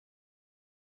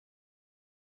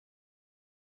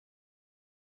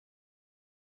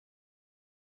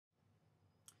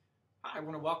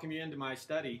want to welcome you into my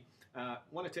study. I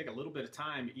want to take a little bit of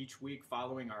time each week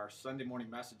following our Sunday morning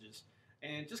messages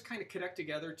and just kind of connect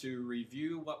together to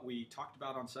review what we talked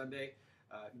about on Sunday,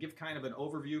 give kind of an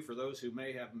overview for those who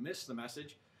may have missed the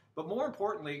message. But more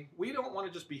importantly, we don't want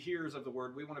to just be hearers of the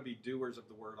word, we want to be doers of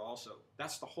the word also.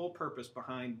 That's the whole purpose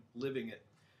behind living it.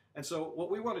 And so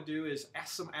what we want to do is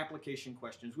ask some application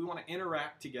questions. We want to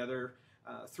interact together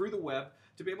through the web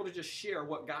to be able to just share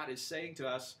what God is saying to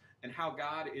us and how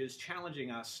God is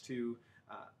challenging us to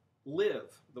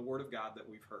live the Word of God that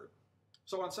we've heard.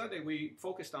 So on Sunday, we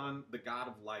focused on the God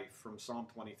of life from Psalm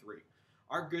 23.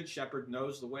 Our Good Shepherd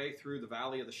knows the way through the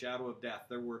valley of the shadow of death.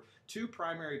 There were two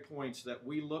primary points that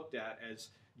we looked at as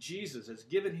Jesus has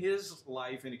given his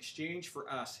life in exchange for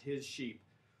us, his sheep.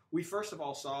 We first of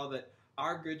all saw that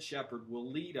our Good Shepherd will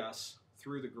lead us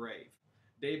through the grave.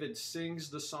 David sings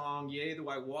the song, "Yea, though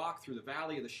I walk through the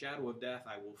valley of the shadow of death,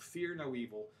 I will fear no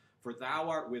evil, for thou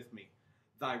art with me.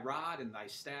 Thy rod and thy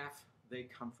staff, they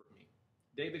comfort me."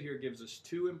 David here gives us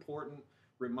two important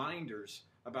reminders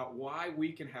about why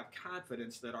we can have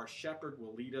confidence that our shepherd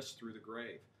will lead us through the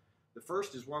grave. The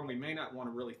first is one we may not want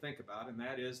to really think about, and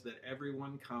that is that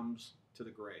everyone comes to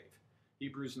the grave.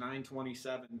 Hebrews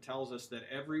 9:27 tells us that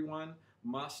everyone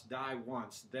must die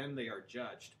once, then they are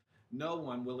judged. No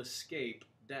one will escape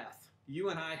death. You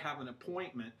and I have an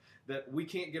appointment that we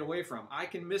can't get away from. I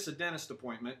can miss a dentist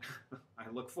appointment. I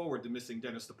look forward to missing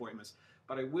dentist appointments,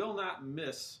 but I will not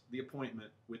miss the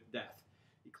appointment with death.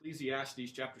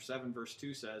 Ecclesiastes chapter 7 verse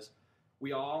 2 says,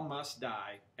 "We all must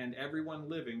die, and everyone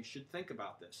living should think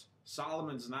about this."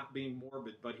 Solomon's not being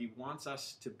morbid, but he wants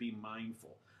us to be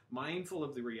mindful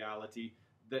of the reality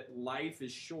that life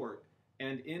is short,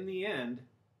 and in the end,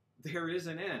 there is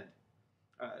an end.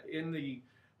 In the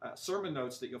sermon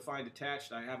notes that you'll find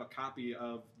attached, I have a copy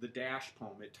of the Dash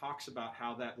poem. It talks about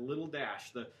how that little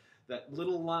dash, that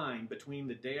little line between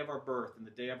the day of our birth and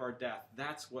the day of our death,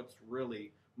 that's what's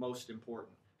really most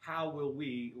important. How will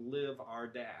we live our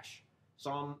dash?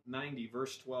 Psalm 90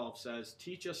 verse 12 says,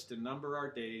 "Teach us to number our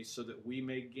days so that we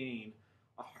may gain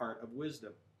a heart of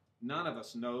wisdom." None of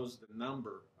us knows the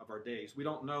number of our days. We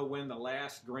don't know when the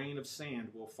last grain of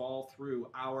sand will fall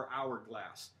through our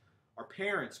hourglass. Our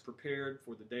parents prepared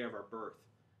for the day of our birth.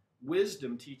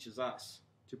 Wisdom teaches us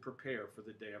to prepare for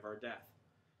the day of our death.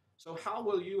 So how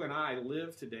will you and I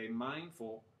live today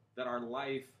mindful that our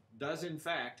life does in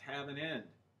fact have an end?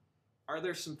 Are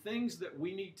there some things that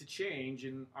we need to change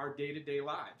in our day-to-day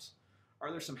lives? Are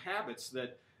there some habits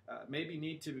that maybe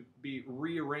need to be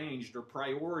rearranged or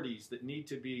priorities that need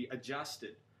to be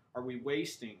adjusted? Are we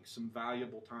wasting some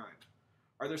valuable time?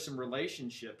 Are there some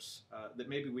relationships that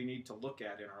maybe we need to look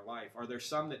at in our life? Are there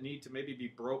some that need to maybe be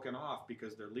broken off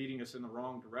because they're leading us in the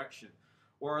wrong direction?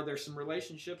 Or are there some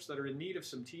relationships that are in need of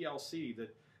some TLC,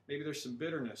 that maybe there's some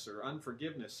bitterness or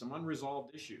unforgiveness, some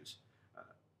unresolved issues?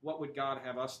 What would God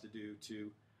have us to do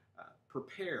to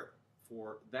prepare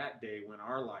for that day when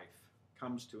our life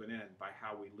comes to an end by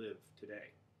how we live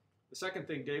today? The second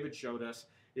thing David showed us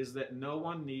is that no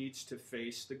one needs to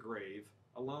face the grave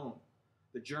alone.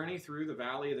 The journey through the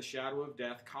valley of the shadow of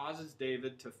death causes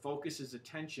David to focus his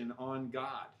attention on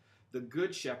God, the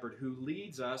Good Shepherd who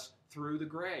leads us through the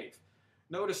grave.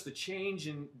 Notice the change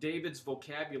in David's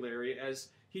vocabulary as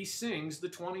he sings the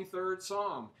 23rd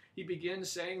Psalm. He begins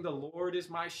saying, "The Lord is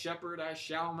my shepherd, I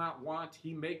shall not want.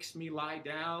 He makes me lie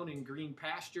down in green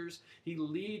pastures. He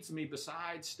leads me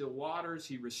beside still waters.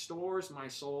 He restores my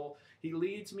soul. He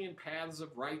leads me in paths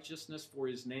of righteousness for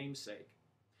his name's sake."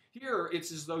 Here,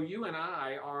 it's as though you and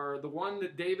I are the one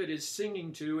that David is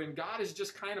singing to, and God is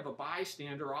just kind of a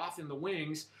bystander off in the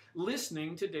wings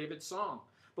listening to David's song.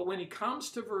 But when he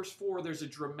comes to verse 4, there's a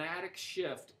dramatic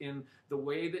shift in the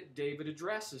way that David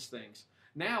addresses things.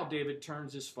 Now David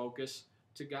turns his focus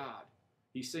to God.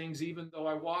 He sings, "Even though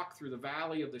I walk through the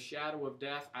valley of the shadow of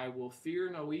death, I will fear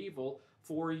no evil,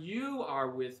 for you are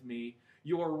with me.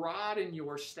 Your rod and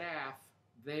your staff,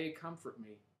 they comfort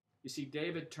me." You see,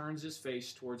 David turns his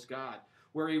face towards God.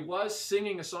 Where he was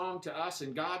singing a song to us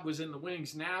and God was in the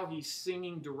wings, now he's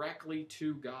singing directly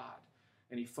to God.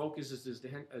 And he focuses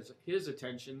his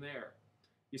attention there.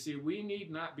 You see, we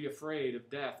need not be afraid of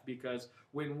death, because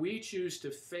when we choose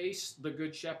to face the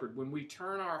Good Shepherd, when we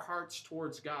turn our hearts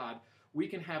towards God, we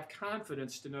can have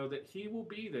confidence to know that he will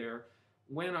be there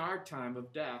when our time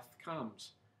of death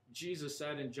comes. Jesus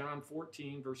said in John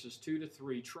 14, verses 2 to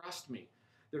 3, "Trust me,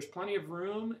 there's plenty of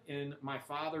room in my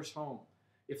Father's home.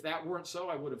 If that weren't so,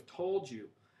 I would have told you.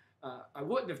 I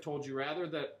wouldn't have told you, rather,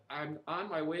 that I'm on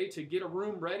my way to get a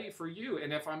room ready for you.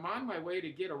 And if I'm on my way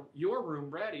to get your room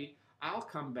ready, I'll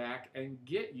come back and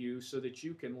get you so that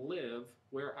you can live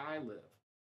where I live."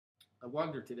 I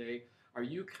wonder today, Are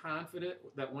you confident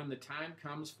that when the time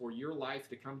comes for your life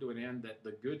to come to an end, that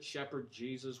the Good Shepherd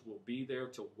Jesus will be there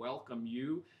to welcome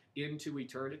you into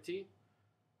eternity?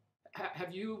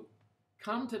 Have you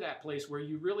come to that place where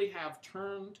you really have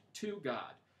turned to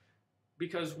God?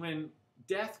 Because when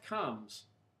death comes,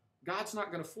 God's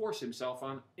not going to force himself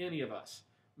on any of us.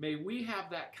 May we have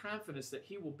that confidence that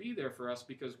he will be there for us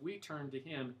because we turn to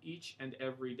him each and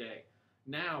every day.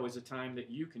 Now is a time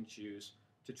that you can choose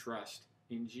to trust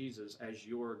in Jesus as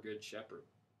your good shepherd.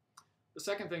 The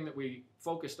second thing that we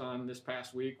focused on this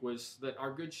past week was that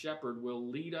our good shepherd will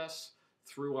lead us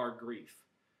through our grief.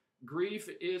 Grief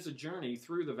is a journey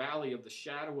through the valley of the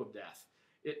shadow of death.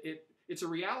 It's a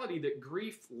reality that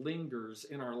grief lingers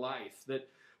in our life, that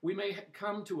we may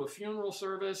come to a funeral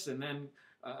service and then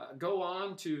go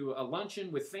on to a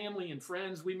luncheon with family and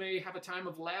friends. We may have a time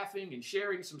of laughing and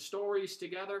sharing some stories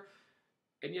together.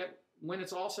 And yet, when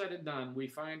it's all said and done, we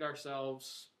find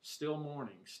ourselves still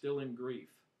mourning, still in grief.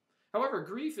 However,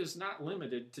 grief is not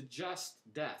limited to just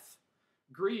death.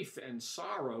 Grief and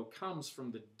sorrow comes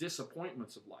from the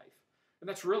disappointments of life. And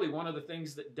that's really one of the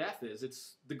things that death is.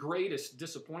 It's the greatest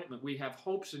disappointment. We have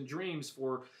hopes and dreams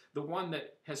for the one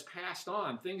that has passed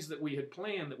on, things that we had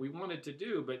planned that we wanted to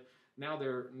do, but now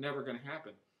they're never going to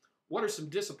happen. What are some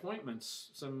disappointments,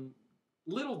 some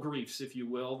little griefs, if you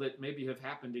will, that maybe have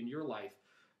happened in your life?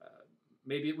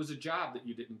 Maybe it was a job that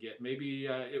you didn't get. Maybe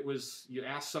it was you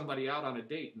asked somebody out on a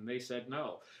date and they said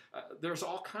no. There's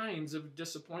all kinds of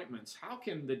disappointments. How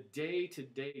can the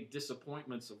day-to-day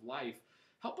disappointments of life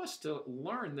help us to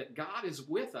learn that God is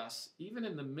with us even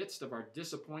in the midst of our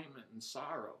disappointment and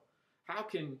sorrow? How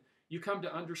can you come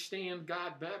to understand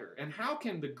God better? And how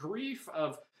can the grief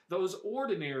of those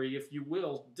ordinary, if you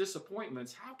will,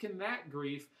 disappointments, how can that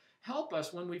grief help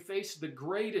us when we face the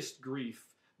greatest grief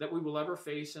that we will ever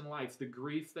face in life, the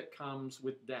grief that comes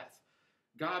with death?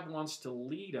 God wants to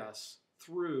lead us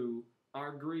through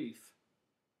our grief.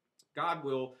 God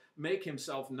will make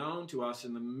himself known to us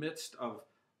in the midst of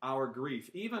our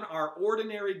grief. Even our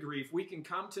ordinary grief, we can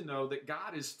come to know that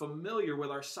God is familiar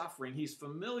with our suffering. He's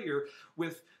familiar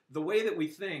with the way that we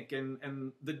think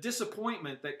and the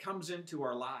disappointment that comes into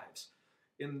our lives.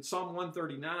 In Psalm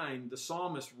 139, the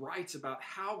psalmist writes about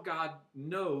how God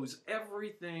knows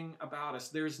everything about us.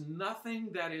 There's nothing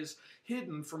that is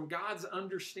hidden from God's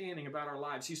understanding about our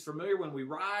lives. He's familiar when we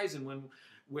rise and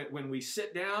when we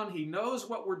sit down. He knows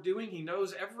what we're doing. He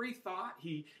knows every thought.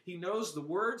 He knows the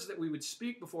words that we would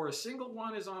speak before a single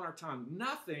one is on our tongue.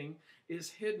 Nothing is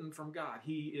hidden from God.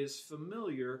 He is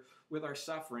familiar with our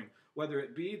suffering, whether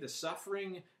it be the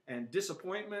suffering and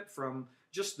disappointment from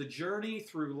just the journey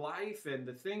through life and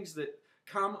the things that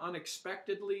come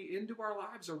unexpectedly into our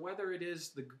lives, or whether it is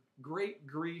the great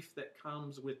grief that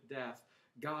comes with death.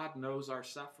 God knows our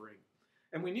suffering.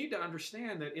 And we need to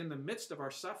understand that in the midst of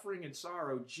our suffering and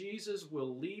sorrow, Jesus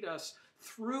will lead us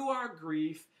through our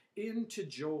grief into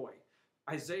joy.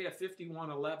 Isaiah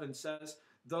 51:11 says,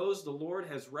 "Those the Lord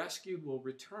has rescued will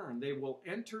return. They will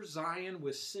enter Zion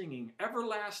with singing.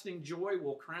 Everlasting joy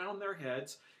will crown their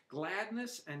heads.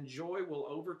 Gladness and joy will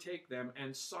overtake them,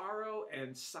 and sorrow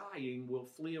and sighing will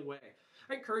flee away."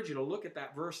 I encourage you to look at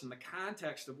that verse in the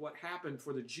context of what happened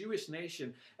for the Jewish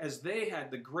nation as they had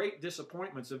the great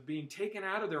disappointments of being taken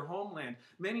out of their homeland.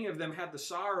 Many of them had the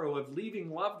sorrow of leaving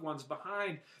loved ones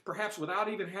behind, perhaps without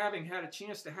even having had a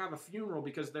chance to have a funeral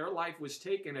because their life was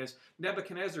taken as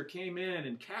Nebuchadnezzar came in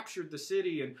and captured the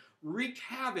city and wreaked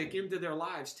havoc into their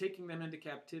lives, taking them into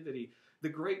captivity. The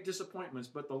great disappointments,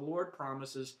 but the Lord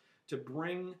promises to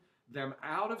bring them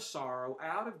out of sorrow,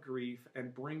 out of grief,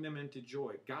 and bring them into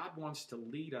joy. God wants to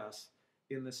lead us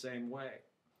in the same way.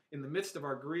 In the midst of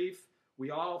our grief, we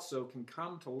also can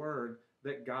come to learn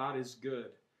that God is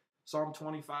good. Psalm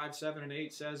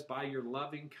 25:7-8 says, "By your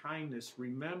loving kindness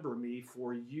remember me,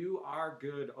 for you are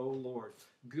good, O Lord.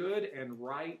 Good and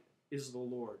right is the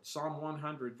Lord." Psalm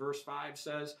 100:5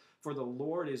 says, "For the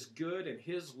Lord is good and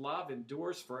his love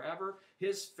endures forever.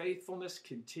 His faithfulness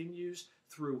continues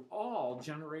through all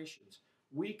generations."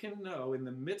 We can know in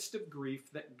the midst of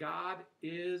grief that God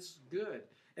is good,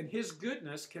 and his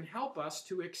goodness can help us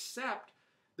to accept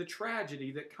the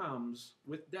tragedy that comes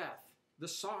with death, the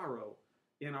sorrow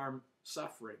in our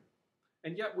suffering.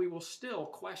 And yet we will still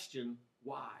question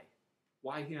why.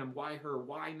 Why him? Why her?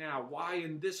 Why now? Why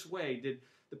in this way did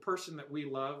the person that we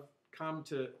love come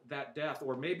to that death?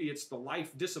 Or maybe it's the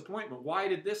life disappointment. Why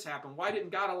did this happen? Why didn't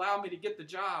God allow me to get the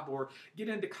job or get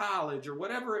into college or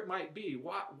whatever it might be?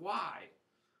 Why?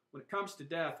 When it comes to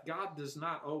death, God does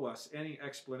not owe us any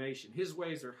explanation. His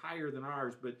ways are higher than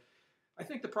ours, but I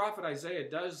think the prophet Isaiah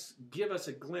does give us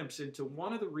a glimpse into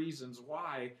one of the reasons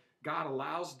why God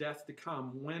allows death to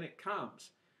come when it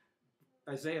comes.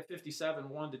 Isaiah 57,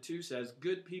 1-2 says,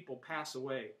 good people pass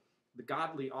away. The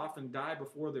godly often die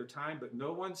before their time, but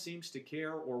no one seems to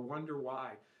care or wonder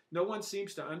why. No one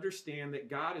seems to understand that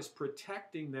God is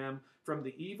protecting them from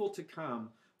the evil to come.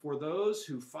 For those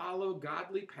who follow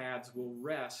godly paths will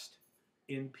rest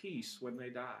in peace when they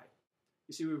die.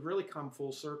 You see, we've really come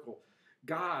full circle.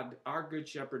 God, our good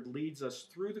shepherd, leads us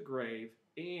through the grave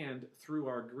and through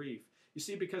our grief. You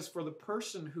see, because for the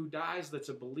person who dies that's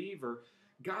a believer,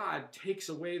 God takes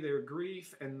away their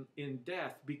grief and in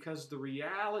death, because the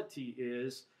reality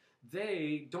is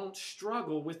they don't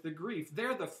struggle with the grief.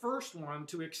 They're the first one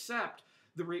to accept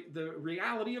the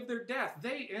reality of their death.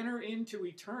 They enter into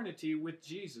eternity with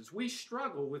Jesus. We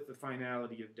struggle with the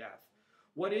finality of death.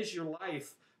 What is your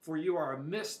life? For you are a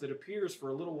mist that appears for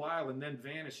a little while and then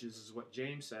vanishes, is what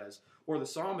James says. Or the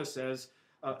psalmist says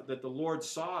that the Lord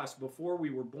saw us before we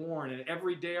were born, and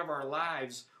every day of our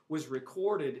lives was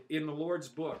recorded in the Lord's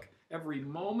book. Every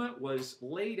moment was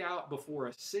laid out before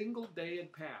a single day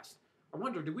had passed. I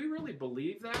wonder, do we really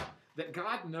believe that? That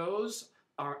God knows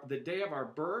the day of our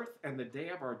birth and the day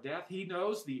of our death? He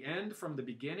knows the end from the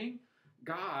beginning?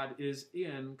 God is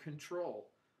in control.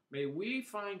 May we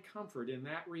find comfort in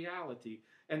that reality,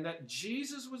 and that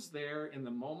Jesus was there in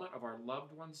the moment of our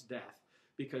loved one's death,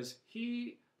 because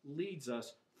he leads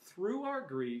us through our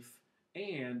grief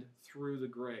and through the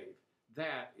grave.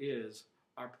 That is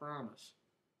our promise.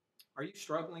 Are you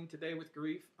struggling today with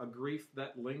grief, a grief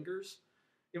that lingers?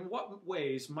 In what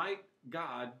ways might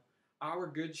God, our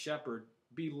good shepherd,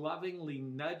 be lovingly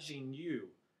nudging you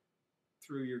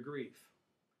through your grief?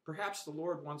 Perhaps the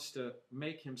Lord wants to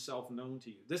make himself known to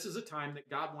you. This is a time that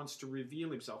God wants to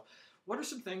reveal himself. What are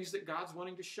some things that God's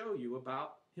wanting to show you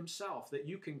about himself, that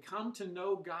you can come to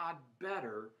know God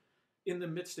better in the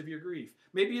midst of your grief?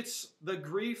 Maybe it's the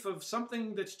grief of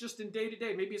something that's just in day to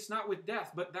day. Maybe it's not with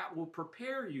death, but that will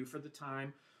prepare you for the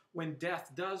time when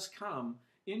death does come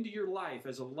into your life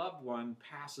as a loved one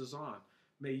passes on.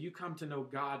 May you come to know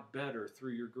God better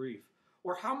through your grief.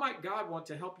 Or how might God want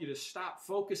to help you to stop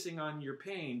focusing on your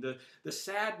pain, the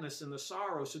sadness and the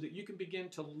sorrow, so that you can begin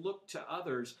to look to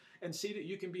others and see that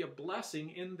you can be a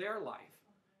blessing in their life?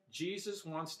 Jesus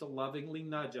wants to lovingly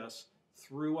nudge us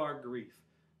through our grief.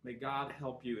 May God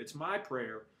help you. It's my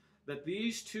prayer that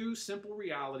these two simple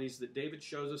realities that David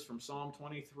shows us from Psalm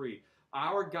 23,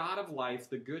 our God of life,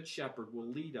 the Good Shepherd, will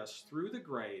lead us through the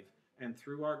grave and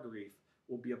through our grief,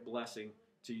 will be a blessing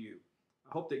to you.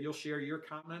 I hope that you'll share your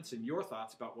comments and your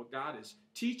thoughts about what God is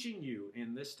teaching you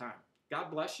in this time. God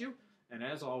bless you, and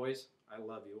as always, I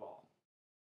love you all.